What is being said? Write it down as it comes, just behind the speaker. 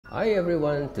Hi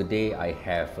everyone, today I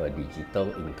have a digital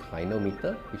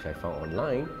inclinometer which I found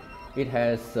online. It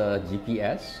has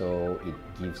GPS, so it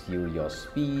gives you your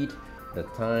speed, the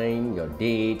time, your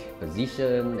date,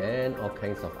 position and all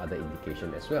kinds of other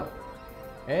indication as well.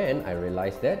 And I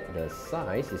realized that the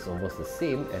size is almost the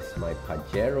same as my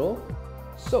Pajero,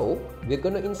 so we're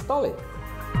gonna install it.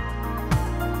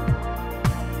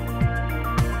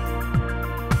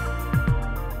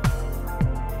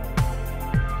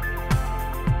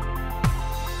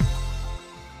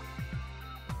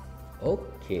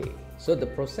 Okay, so the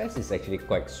process is actually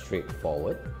quite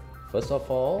straightforward. First of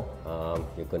all,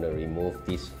 you're going to remove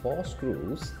these 4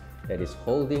 screws that is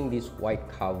holding this white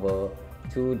cover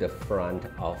to the front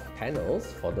of panels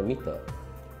for the meter.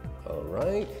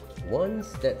 Alright,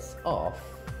 once that's off,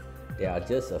 there are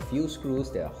just a few screws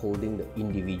that are holding the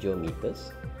individual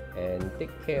meters, and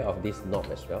take care of this knob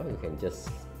as well. You can just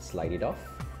slide it off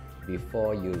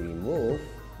before you remove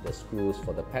the screws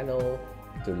for the panel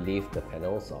to lift the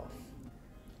panels off.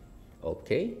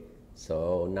 Okay,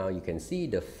 so now you can see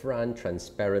the front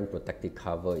transparent protective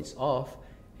cover is off,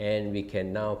 and we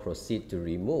can now proceed to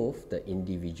remove the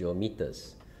individual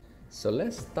meters. So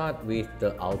let's start with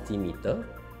the altimeter.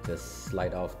 Just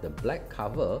slide off the black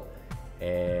cover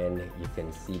and you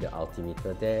can see the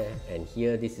altimeter there, and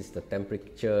here this is the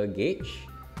temperature gauge.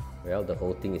 Well, the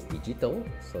whole thing is digital,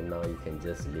 so now you can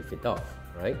just lift it off,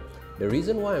 right? The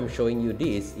reason why I'm showing you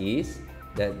this is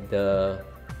that the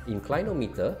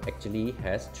inclinometer actually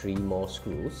has 3 more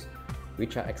screws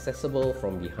which are accessible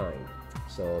from behind,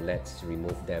 so let's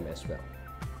remove them as well.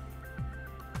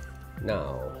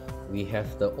 Now we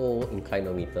have the old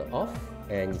inclinometer off,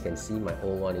 and you can see my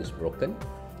old one is broken,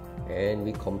 and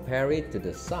we compare it to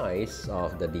the size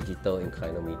of the digital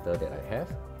inclinometer that I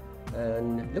have,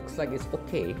 and looks like it's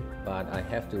okay, but I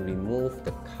have to remove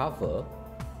the cover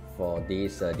for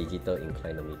this digital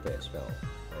inclinometer as well.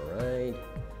 Alright,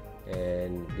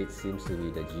 and it seems to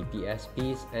be the GPS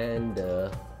piece and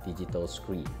the digital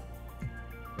screen.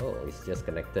 Oh, it's just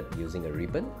connected using a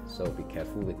ribbon, so be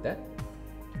careful with that.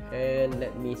 And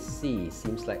let me see,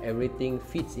 seems like everything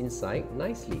fits inside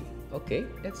nicely. Okay,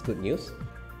 that's good news.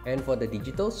 And for the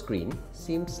digital screen,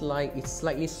 seems like it's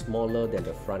slightly smaller than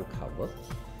the front cover.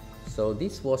 So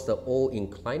this was the old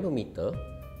inclinometer.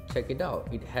 Check it out,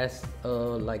 it has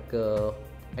like a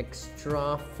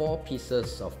extra 4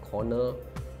 pieces of corner,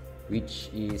 which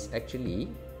is actually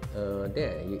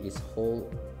there. It's whole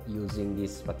using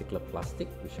this particular plastic,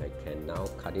 which I can now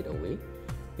cut it away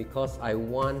because I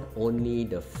want only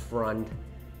the front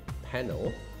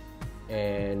panel,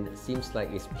 and seems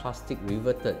like it's plastic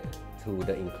riveted to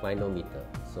the inclinometer.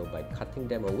 So by cutting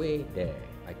them away, there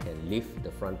I can lift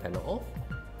the front panel off,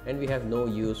 and we have no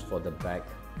use for the back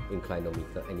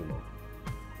inclinometer anymore.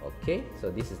 Okay,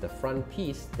 so this is the front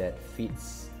piece that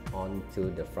fits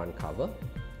onto the front cover,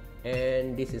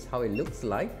 and this is how it looks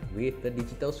like with the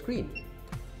digital screen.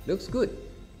 Looks good,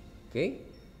 okay,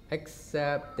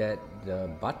 except that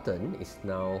the button is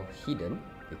now hidden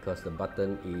because the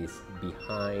button is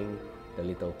behind the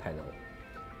little panel.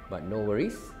 But no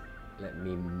worries, let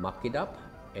me muck it up,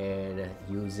 and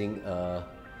using the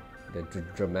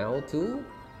Dremel tool,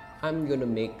 I'm gonna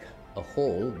make a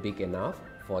hole big enough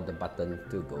for the button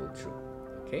to go through.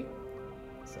 Okay,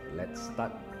 so let's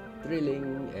start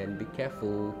drilling, and be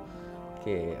careful.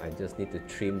 Okay, I just need to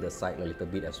trim the side a little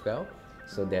bit as well,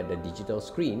 so that the digital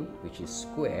screen, which is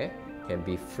square, can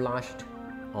be flushed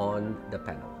on the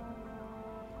panel.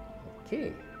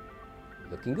 Okay,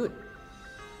 looking good.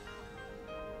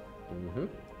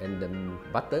 And the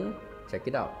button, check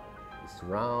it out, it's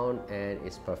round and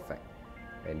it's perfect,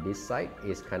 and this side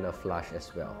is kind of flush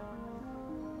as well.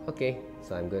 Okay,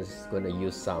 so I'm just going to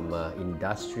use some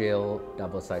industrial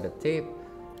double-sided tape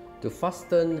to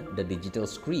fasten the digital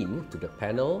screen to the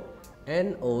panel,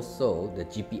 and also the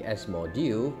GPS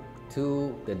module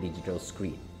to the digital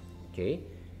screen. Okay,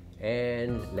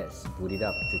 and let's boot it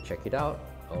up to check it out.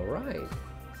 Alright,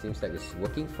 seems like it's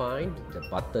working fine. The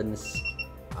buttons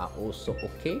are also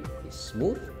okay, it's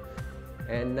smooth.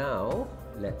 And now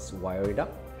let's wire it up.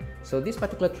 So this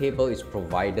particular cable is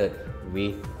provided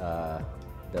with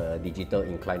the digital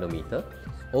inclinometer.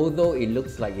 Although it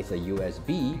looks like it's a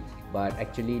USB, but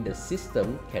actually the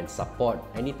system can support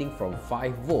anything from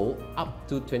 5 volt up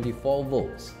to 24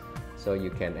 volts. So you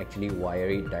can actually wire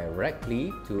it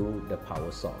directly to the power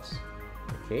source.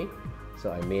 Okay,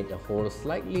 so I made the hole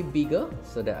slightly bigger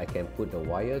so that I can put the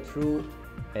wire through,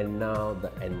 and now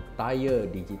the entire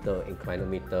digital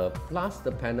inclinometer plus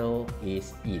the panel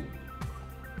is in.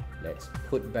 Let's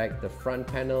put back the front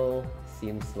panel.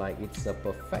 Seems like it's a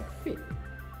perfect fit.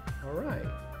 Alright,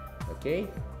 okay,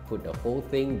 put the whole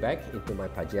thing back into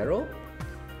my Pajero.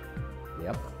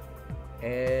 Yep.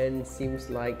 And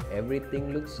seems like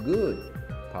everything looks good.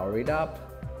 Power it up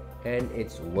and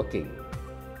it's working.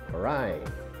 Alright,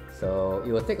 so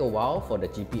it will take a while for the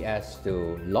GPS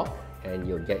to lock and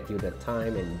you'll get you the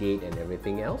time and date and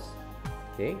everything else.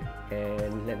 Okay,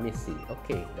 and let me see.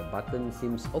 Okay, the button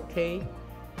seems okay.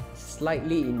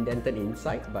 Slightly indented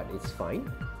inside, but it's fine.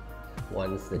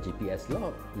 Once the GPS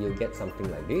lock, you'll get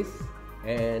something like this.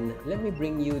 And let me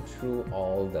bring you through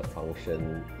all the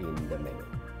function in the menu.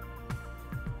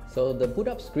 So the boot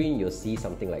up screen, you'll see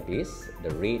something like this.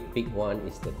 The red big one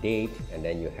is the date, and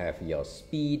then you have your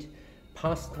speed.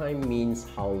 Past time means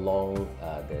how long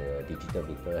the digital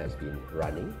meter has been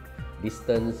running.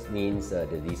 Distance means the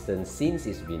distance since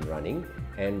it's been running,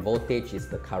 and voltage is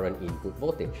the current input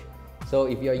voltage. So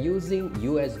if you're using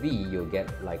USB, you'll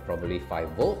get like probably 5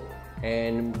 volt,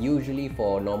 and usually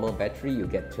for normal battery you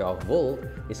get 12 volt.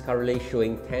 It's currently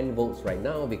showing 10 volts right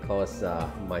now because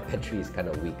my battery is kind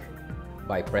of weak.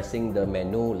 By pressing the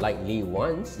menu lightly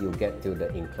once, you get to the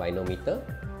inclinometer.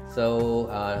 So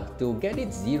to get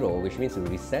it 0, which means to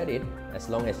reset it, as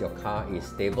long as your car is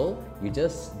stable, you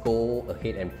just go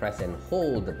ahead and press and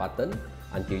hold the button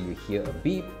until you hear a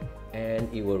beep and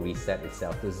it will reset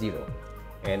itself to 0.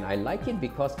 And I like it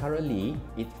because currently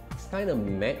it's kind of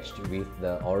matched with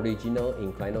the original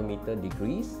inclinometer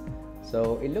degrees.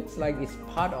 So it looks like it's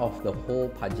part of the whole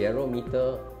Pajero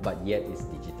meter, but yet it's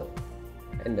digital.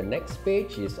 And the next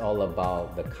page is all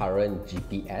about the current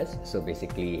GPS. So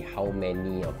basically how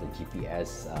many of the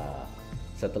GPS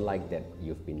satellite that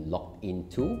you've been locked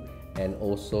into, and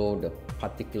also the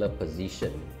particular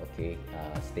position, okay,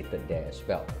 stated there as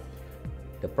well.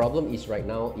 The problem is right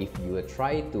now, if you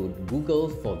try to Google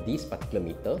for this particular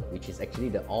meter, which is actually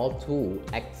the AUTOOL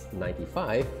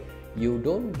X95, you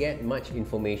don't get much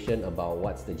information about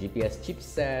what's the GPS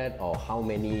chipset or how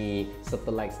many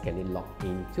satellites can it lock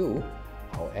into.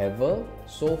 However,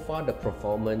 so far the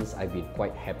performance, I've been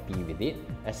quite happy with it,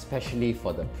 especially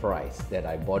for the price that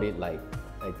I bought it. Like,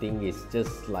 I think it's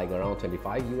just like around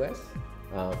 25 US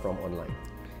from online.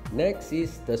 Next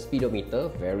is the speedometer,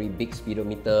 very big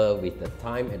speedometer with the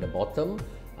time at the bottom,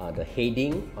 the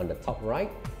heading on the top right,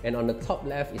 and on the top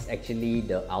left is actually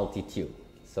the altitude.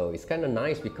 So it's kind of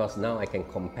nice because now I can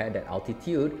compare that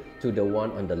altitude to the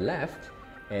one on the left,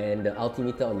 and the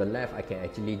altimeter on the left I can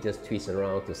actually just twist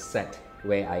around to set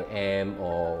where I am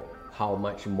or how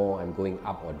much more I'm going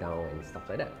up or down and stuff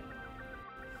like that.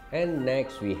 And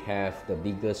next we have the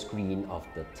bigger screen of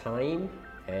the time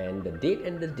and the date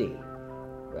and the day.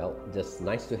 Well, just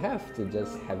nice to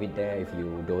just have it there if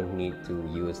you don't need to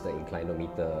use the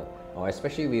inclinometer, or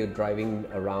especially when you're driving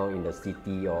around in the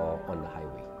city or on the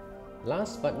highway.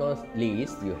 Last but not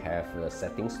least, you have the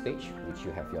settings page, which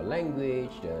you have your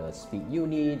language, the speed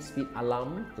unit, speed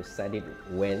alarm to set it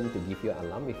when to give you an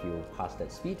alarm if you pass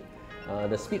that speed.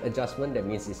 The speed adjustment, that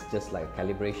means it's just like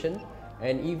calibration,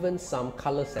 and even some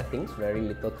color settings, very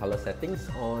little color settings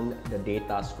on the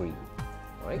data screen.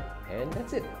 Alright, and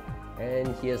that's it.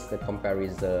 And here's the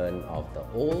comparison of the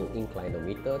old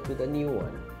inclinometer to the new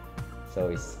one. So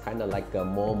it's kind of like a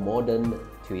more modern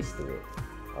twist to it.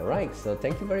 Alright, so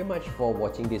thank you very much for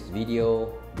watching this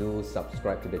video. Do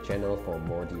subscribe to the channel for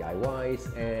more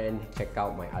DIYs and check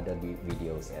out my other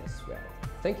videos as well.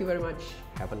 Thank you very much.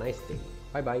 Have a nice day.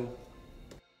 Bye bye.